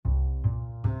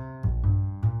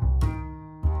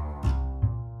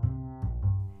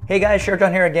Hey guys,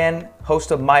 Sherjan here again,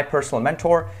 host of My Personal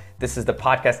Mentor. This is the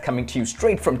podcast coming to you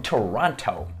straight from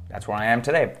Toronto. That's where I am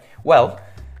today. Well,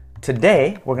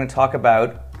 today we're going to talk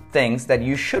about things that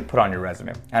you should put on your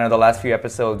resume. I know the last few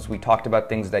episodes we talked about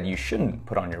things that you shouldn't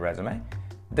put on your resume.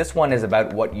 This one is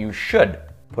about what you should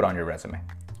put on your resume.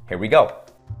 Here we go.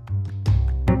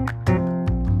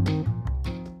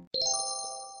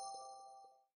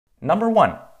 Number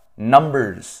one,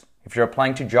 numbers. If you're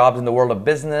applying to jobs in the world of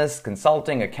business,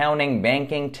 consulting, accounting,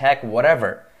 banking, tech,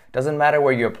 whatever, doesn't matter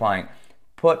where you're applying,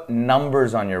 put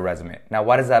numbers on your resume. Now,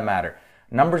 why does that matter?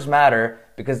 Numbers matter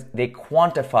because they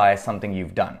quantify something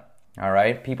you've done, all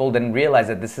right? People didn't realize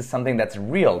that this is something that's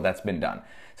real that's been done.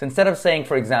 So instead of saying,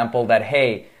 for example, that,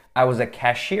 hey, I was a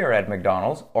cashier at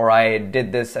McDonald's or I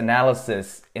did this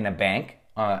analysis in a bank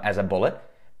as a bullet,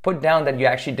 put down that you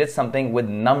actually did something with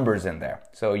numbers in there.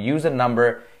 So use a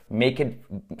number, make it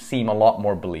seem a lot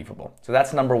more believable. So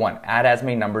that's number one, add as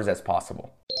many numbers as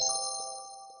possible.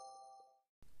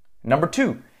 Number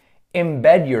two,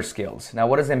 embed your skills. Now,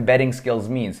 what does embedding skills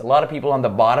mean? A lot of people on the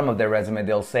bottom of their resume,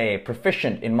 they'll say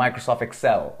proficient in Microsoft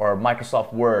Excel or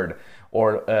Microsoft Word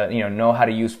or know how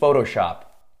to use Photoshop.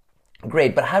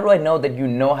 Great, but how do I know that you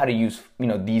know how to use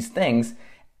these things?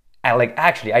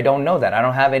 Actually, I don't know that. I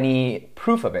don't have any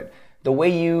proof of it. The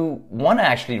way you want to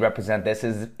actually represent this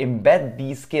is embed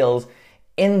these skills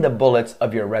in the bullets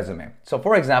of your resume. So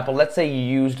for example, let's say you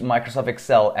used Microsoft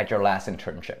Excel at your last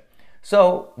internship.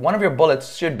 So one of your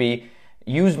bullets should be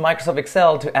use Microsoft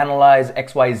Excel to analyze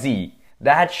XYZ.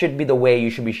 That should be the way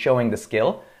you should be showing the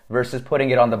skill versus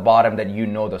putting it on the bottom that you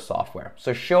know the software.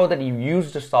 So show that you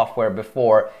used the software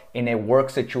before in a work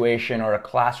situation or a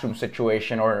classroom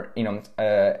situation or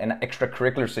an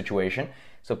extracurricular situation,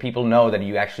 so people know that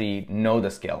you actually know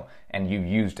the skill and you've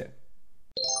used it.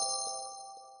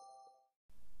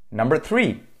 Number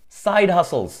three, side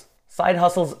hustles. Side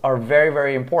hustles are very,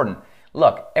 very important.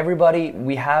 Look, everybody,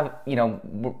 we have,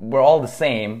 we're all the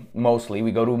same, mostly.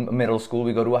 We go to middle school,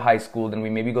 we go to a high school, then we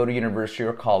maybe go to university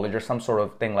or college or some sort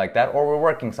of thing like that, or we're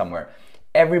working somewhere.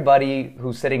 Everybody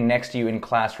who's sitting next to you in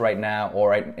class right now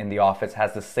or in the office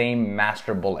has the same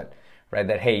master bullet, right?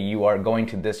 That, hey, you are going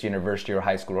to this university or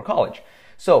high school or college.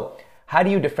 So how do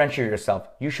you differentiate yourself?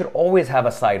 You should always have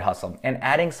a side hustle, and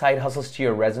adding side hustles to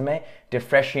your resume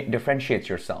differentiates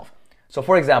yourself. So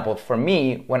for example, for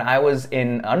me, when I was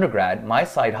in undergrad, my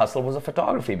side hustle was a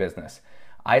photography business.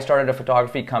 I started a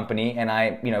photography company and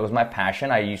it was my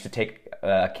passion. I used to take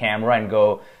a camera and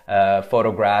go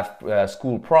photograph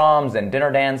school proms and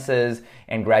dinner dances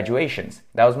and graduations.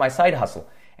 That was my side hustle.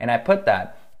 And I put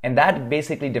that, and that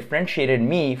basically differentiated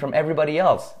me from everybody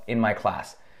else in my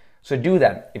class. So do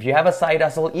that. If you have a side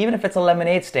hustle, even if it's a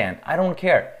lemonade stand, I don't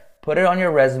care. Put it on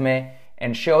your resume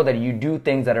and show that you do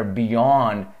things that are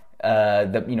beyond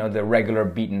the regular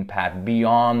beaten path,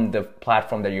 beyond the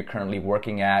platform that you're currently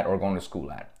working at or going to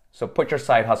school at. So put your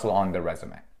side hustle on the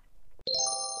resume.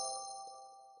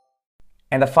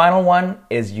 And the final one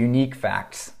is unique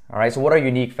facts. All right, so what are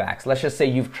unique facts? Let's just say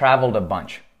you've traveled a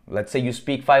bunch. Let's say you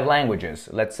speak 5 languages.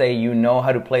 Let's say you know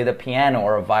how to play the piano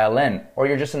or a violin, or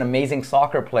you're just an amazing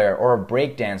soccer player or a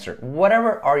break dancer.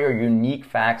 Whatever are your unique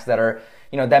facts that are,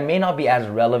 that may not be as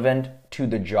relevant to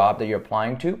the job that you're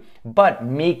applying to, but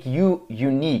make you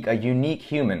unique, a unique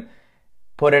human.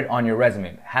 Put it on your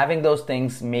resume. Having those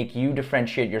things make you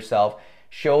differentiate yourself,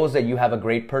 shows that you have a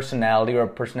great personality or a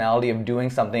personality of doing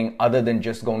something other than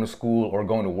just going to school or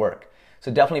going to work. So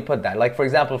definitely put that. Like for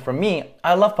example, for me,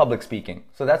 I love public speaking.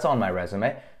 So that's on my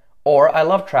resume. Or I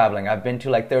love traveling. I've been to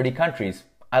like 30 countries.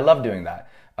 I love doing that.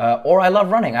 Or I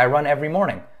love running. I run every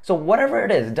morning. So whatever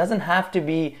it is, it doesn't have to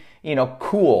be,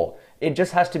 cool. It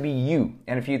just has to be you.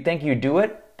 And if you think you do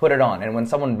it, put it on. And when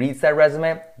someone reads that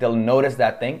resume, they'll notice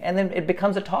that thing. And then it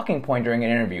becomes a talking point during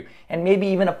an interview. And maybe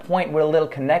even a point where they'll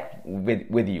connect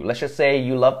with you. Let's just say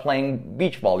you love playing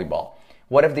beach volleyball.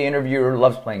 What if the interviewer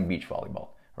loves playing beach volleyball,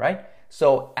 right?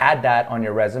 So add that on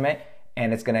your resume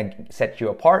and it's going to set you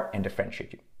apart and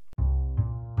differentiate you.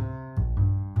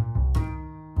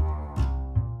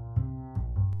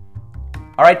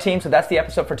 All right, team, so that's the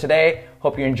episode for today.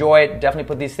 Hope you enjoy it. Definitely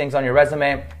put these things on your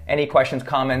resume. Any questions,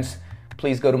 comments,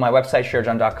 please go to my website,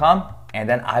 sherjan.com, and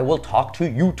then I will talk to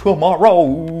you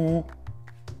tomorrow.